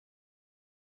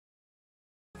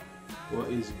What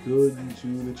is good,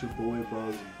 YouTube? It's your boy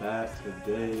Buzz back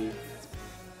today,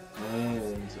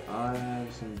 and I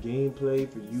have some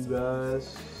gameplay for you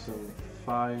guys. Some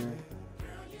fire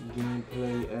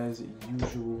gameplay as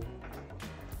usual.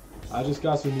 I just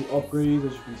got some new upgrades,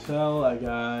 as you can tell.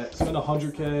 I spent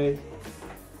 100K.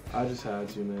 I just had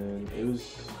to, man.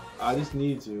 I just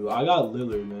need to. I got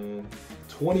Lillard, man.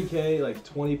 20K, like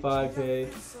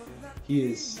 25K.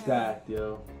 He is stacked,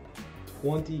 yo.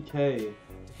 20K.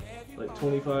 Like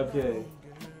 25K.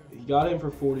 He got him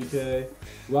for 40K.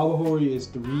 Robert Horry is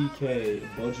 3K.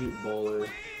 Budget baller.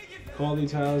 Carly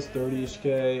Towns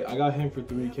 30-ish-K. I got him for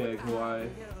 3K. Kawhi.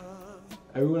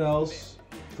 Everyone else,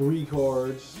 3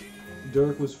 cards.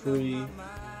 Dirk was free.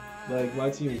 Like, my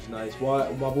team was nice. My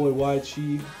boy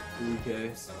YG,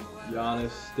 3K.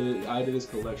 Giannis, I did his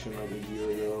collection like a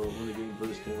year ago when the game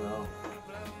first came out.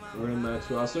 Running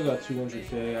Maxwell, I still got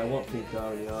 200K. I want pink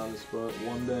out and Giannis, but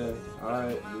one day.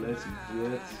 Alright, let's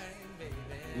get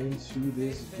into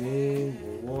this game.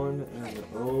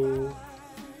 1-0.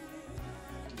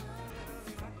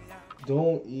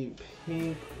 Don't eat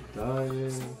pink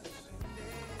diamonds.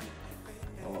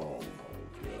 Oh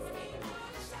my god.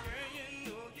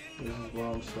 This is what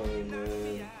I'm saying,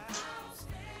 man.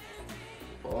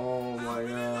 Oh my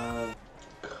god.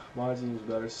 My team's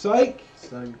better. Psych! It's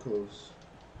not even close.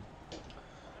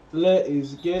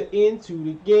 Let's get into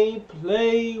the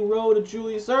gameplay. Roll to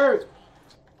Julius.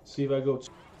 See if I go.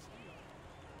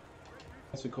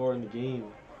 That's a card in the game,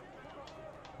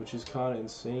 which is kind of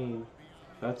insane.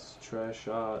 That's a trash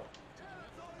shot.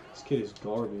 This kid is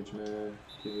garbage, man.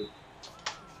 Give it.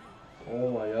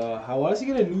 Oh my god. Why does he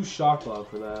get a new shot clock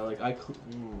for that? Like, oh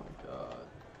my god.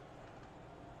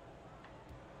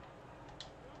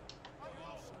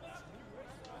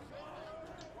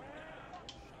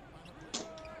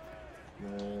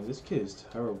 Man, this kid is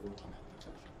terrible.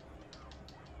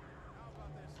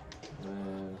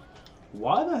 Man.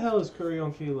 Why the hell is Curry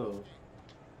on K-Lo?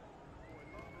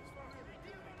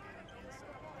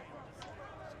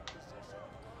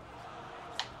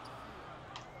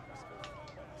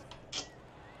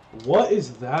 What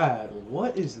is that?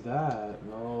 What is that?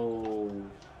 No.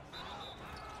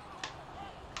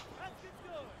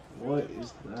 What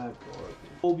is that garbage?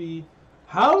 Kobe.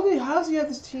 How does he have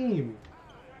this team?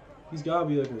 He's gotta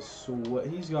be like a sweat.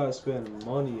 He's gotta spend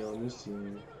money on this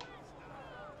team.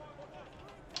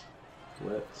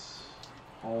 Let's.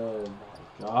 Oh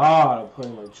my god, I'm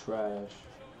playing like trash.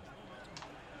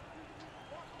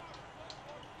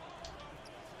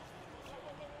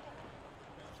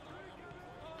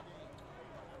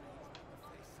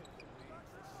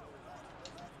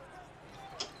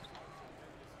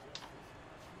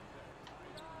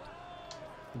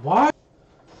 Why?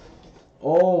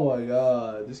 Oh my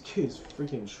god, this kid's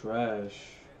freaking trash.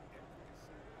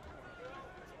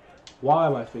 Why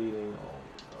am I fading? Oh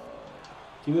my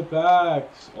god. Give it back.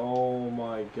 Oh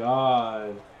my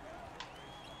god.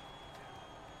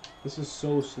 This is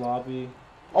so sloppy.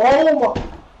 Oh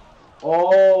my.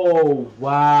 Oh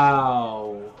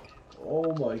wow.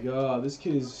 Oh my god, this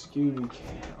kid is giving me.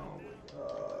 Oh my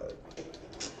god.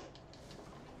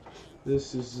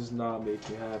 This does not make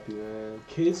me happy, man.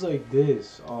 Kids like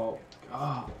this. Oh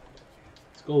god.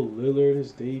 Let's go Lillard,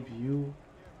 his debut.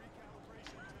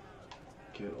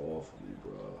 Get off me,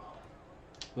 bro.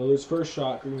 Lillard's first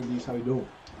shot, Green Beast, how you doing?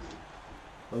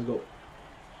 Let's go.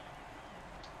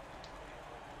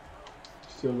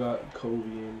 Still got Kobe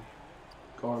in.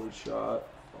 Garbage shot.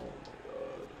 Oh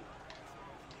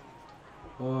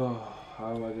my god. Oh,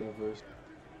 how am I gonna verse?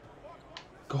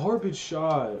 Garbage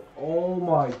shot. Oh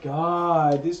my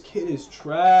god. This kid is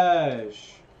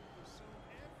trash.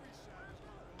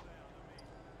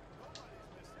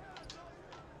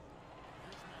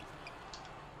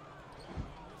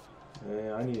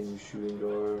 Man, I need a new shooting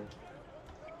guard.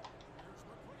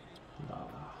 Nah.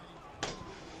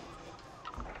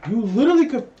 You literally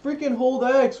could freaking hold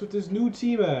X with this new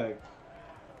T-Mac.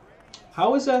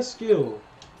 How is that skill?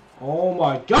 Oh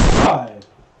my god!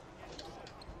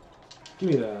 Give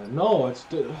me that. No, it's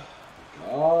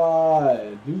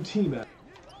god. New T-Mac.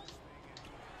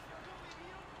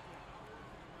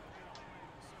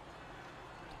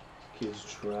 This kid is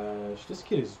trash. This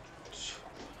kid is.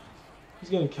 He's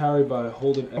getting carried by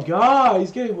holding. God, he's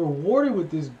getting rewarded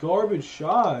with this garbage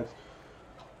shot.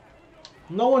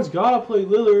 No one's gotta play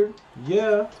Lillard.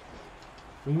 Yeah.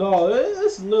 No,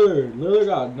 it's Lillard. Lillard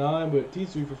got 9, but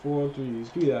T3 for 4 on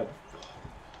 3s. Give me that.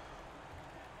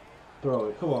 Throw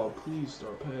it. Come on, please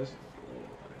start passing.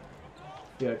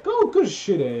 Yeah, go. Good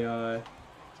shit, AI.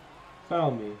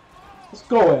 Found me. Let's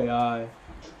go, AI.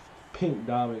 Pink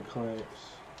diamond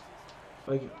clamps.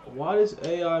 Like, why does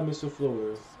AI miss a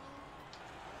floater?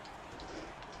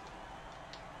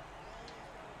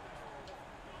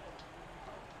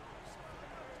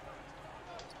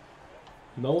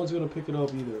 No one's gonna pick it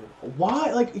up either.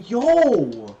 Why? Like,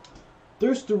 yo!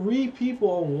 There's 3 people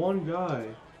on one guy.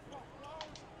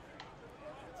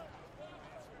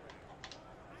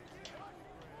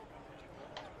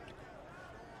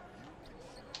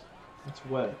 That's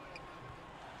wet.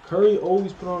 Curry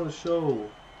always put on a show.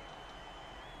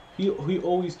 He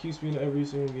always keeps me in every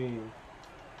single game.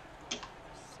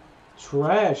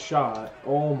 Trash shot.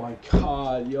 Oh my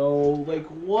god, yo. Like,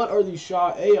 what are these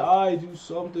shots? AI, do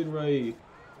something right.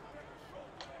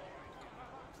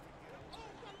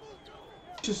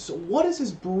 Just, what is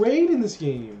his brain in this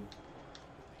game?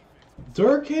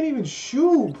 Dirk can't even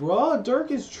shoot, bruh.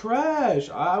 Dirk is trash.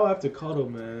 I'll have to cut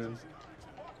him, man.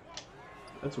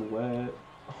 That's wet.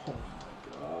 Oh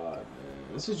my god,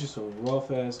 man. This is just a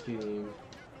rough-ass game.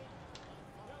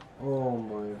 Oh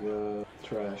my god.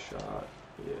 Trash shot.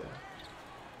 Yeah.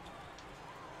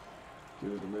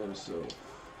 Give it the man himself.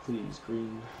 Please,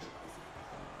 green.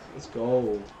 Let's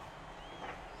go.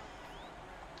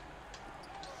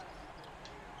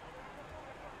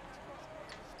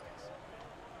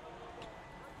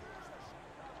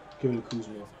 Give it to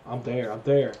Kuzma. I'm there. I'm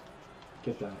there.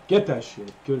 Get that. Get that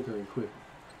shit. Give it to Curry quick.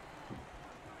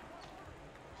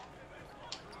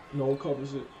 No one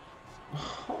covers it.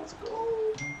 Let's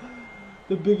go.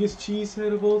 The biggest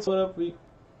cheesehead of all time. What up, Reek?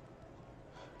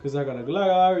 Because I got a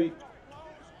Glagari.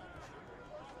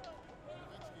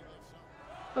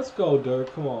 Let's go,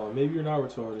 Dirk. Come on. Maybe you're not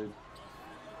retarded.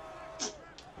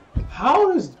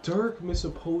 How does Dirk miss a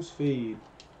post fade?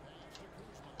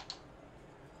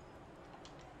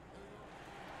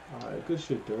 Alright, good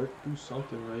shit, Dirk. Do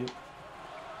something right.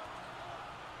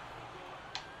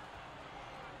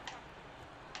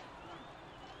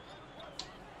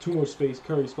 Too much space.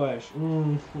 Curry splash.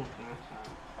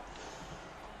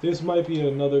 This might be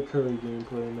another Curry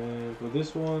gameplay, man. But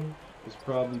this one is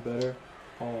probably better.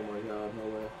 Oh my god, no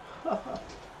way.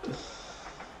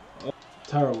 Oh,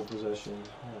 terrible possession.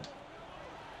 Oh.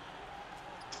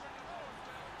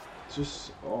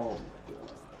 Just, oh my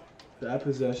god. That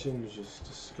possession was just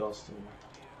disgusting.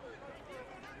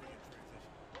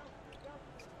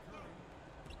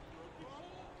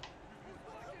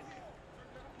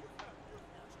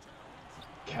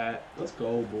 Cat, let's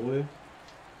go, boy.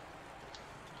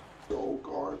 Go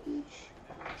garbage.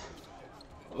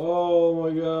 Oh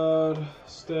my god.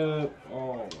 Step.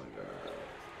 Oh my god.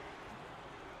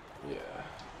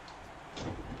 Yeah.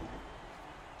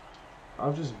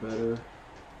 I'm just better.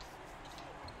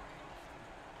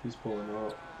 He's pulling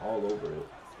up all over it.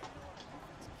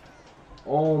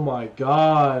 Oh my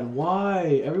god.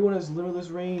 Why? Everyone has limitless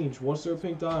range once they're a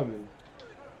pink diamond.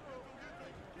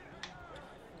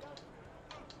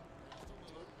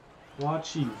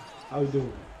 Watch you. How you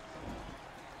doing?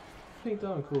 Pink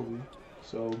Diamond Kobe.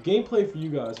 So, gameplay for you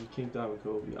guys with King Diamond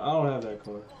Kobe. I don't have that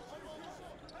card.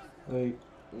 Like,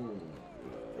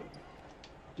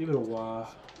 give it a Y.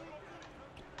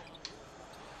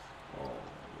 Oh my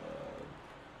god.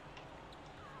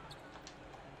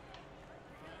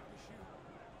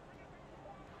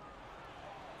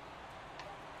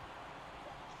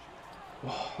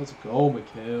 Oh, let's go,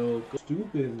 Mikhail. Go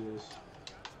stupidness.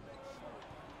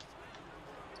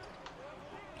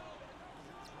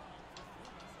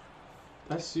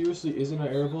 That seriously isn't an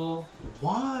air ball?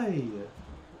 Why?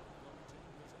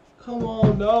 Come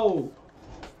on, no.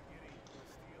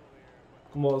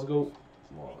 Come on, let's go.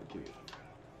 Come on, give it.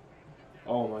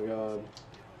 Oh my god.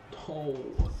 Oh,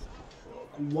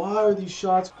 why are these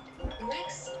shots?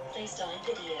 Rex placed on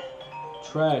video.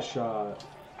 Trash shot.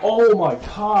 Oh my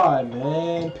god,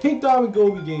 man. Pink Diamond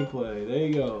Kobe gameplay. There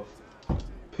you go.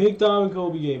 Pink Diamond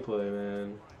Kobe gameplay,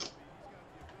 man.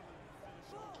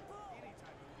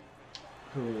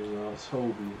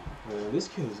 Toby. Man, this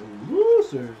kid is a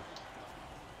loser.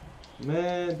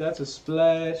 Man, that's a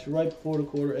splash right before the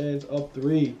quarter ends, up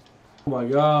 3. Oh my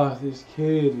god, this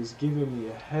kid is giving me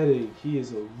a headache. He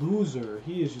is a loser.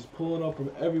 He is just pulling up from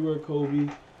everywhere, Kobe.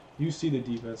 You see the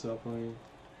defense I'm playing.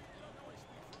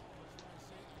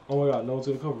 Oh my god, no one's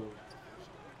gonna cover him.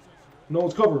 No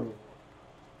one's covering him.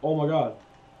 Oh my god.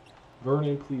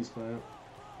 Vernon, please clamp.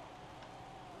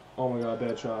 Oh my god,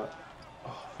 bad shot.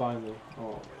 Oh, finally. Oh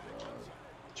my god.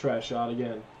 Trash shot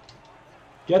again.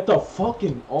 Get the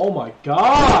fucking. Oh my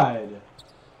god.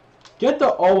 Get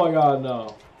the. Oh my god,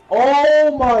 no.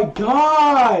 Oh my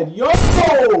god.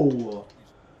 Yo.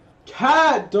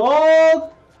 Cat,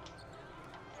 dog.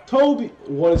 Toby.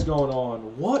 What is going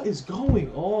on? What is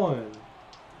going on?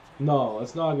 No,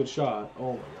 it's not a good shot.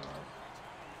 Oh my god.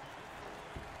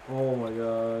 Oh my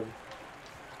god.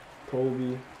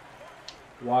 Kobe.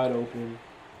 Wide open.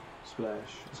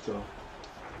 Splash. Let's go.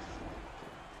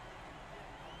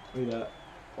 Look at that.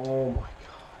 Oh my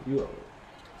god. You are.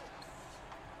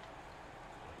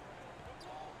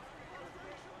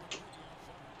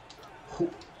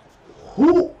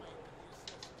 Who?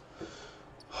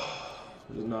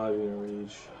 It's not even a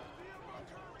reach.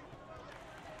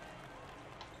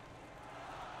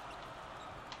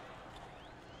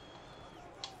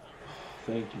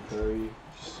 Thank you, Curry.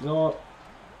 Snot.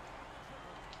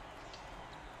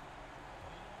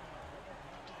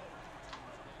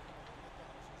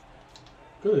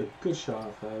 Good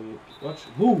shot, faggot. Watch,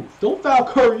 move. Don't foul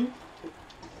Curry.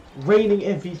 Reigning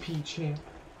MVP champ.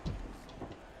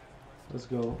 Let's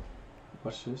go.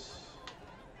 Watch this.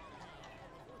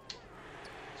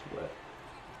 It's wet.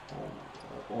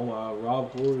 Oh my,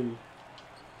 Rob Horry.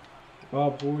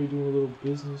 Rob Horry doing a little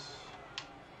business.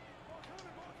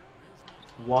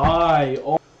 Why?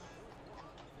 Oh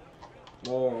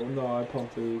no, I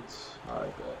pump fakes.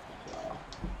 Alright, bet. Wow.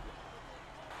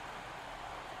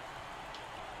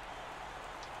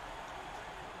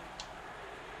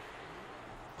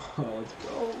 Oh, let's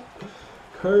go.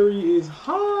 Curry is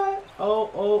hot.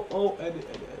 Oh. Edit.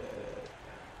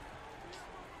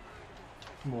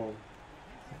 Come on.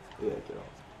 Yeah, get on.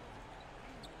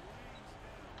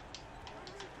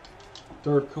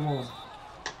 Dirk, come on.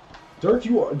 Dirk,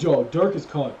 you are. Joe, Dirk is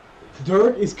cut.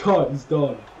 Dirk is cut. He's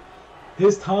done.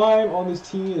 His time on this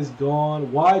team is gone.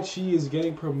 YG is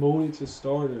getting promoted to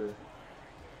starter.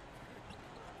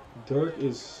 Dirk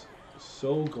is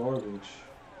so garbage.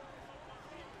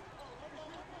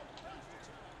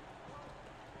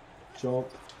 Jump.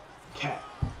 Cat.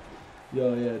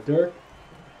 Yo, yeah, Dirk.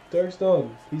 Dirk's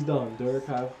done. He's done. Dirk,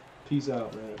 peace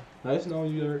out, man. Nice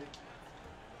knowing you, Dirk.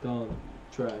 Done.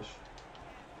 Trash.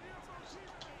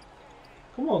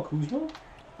 Come on, Kuzma.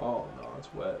 Oh, no,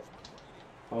 it's wet.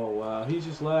 Oh, wow. He's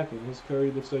just lacking. His Curry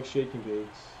looks like shake and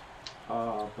bakes.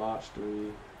 Ah, botch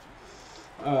 3.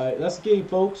 Alright, that's the game,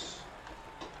 folks.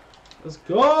 Let's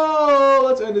go!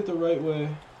 Let's end it the right way.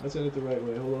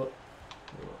 Hold up.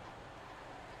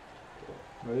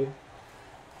 Ready?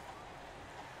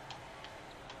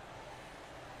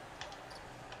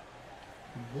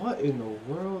 What in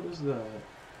the world is that?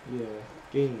 Yeah,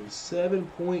 game.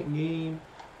 7-point game.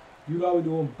 You gotta be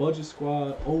doing budget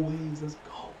squad always. Let's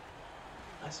go.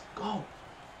 Let's go.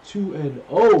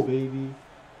 2-0, baby.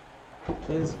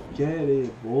 Let's get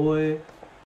it, boy.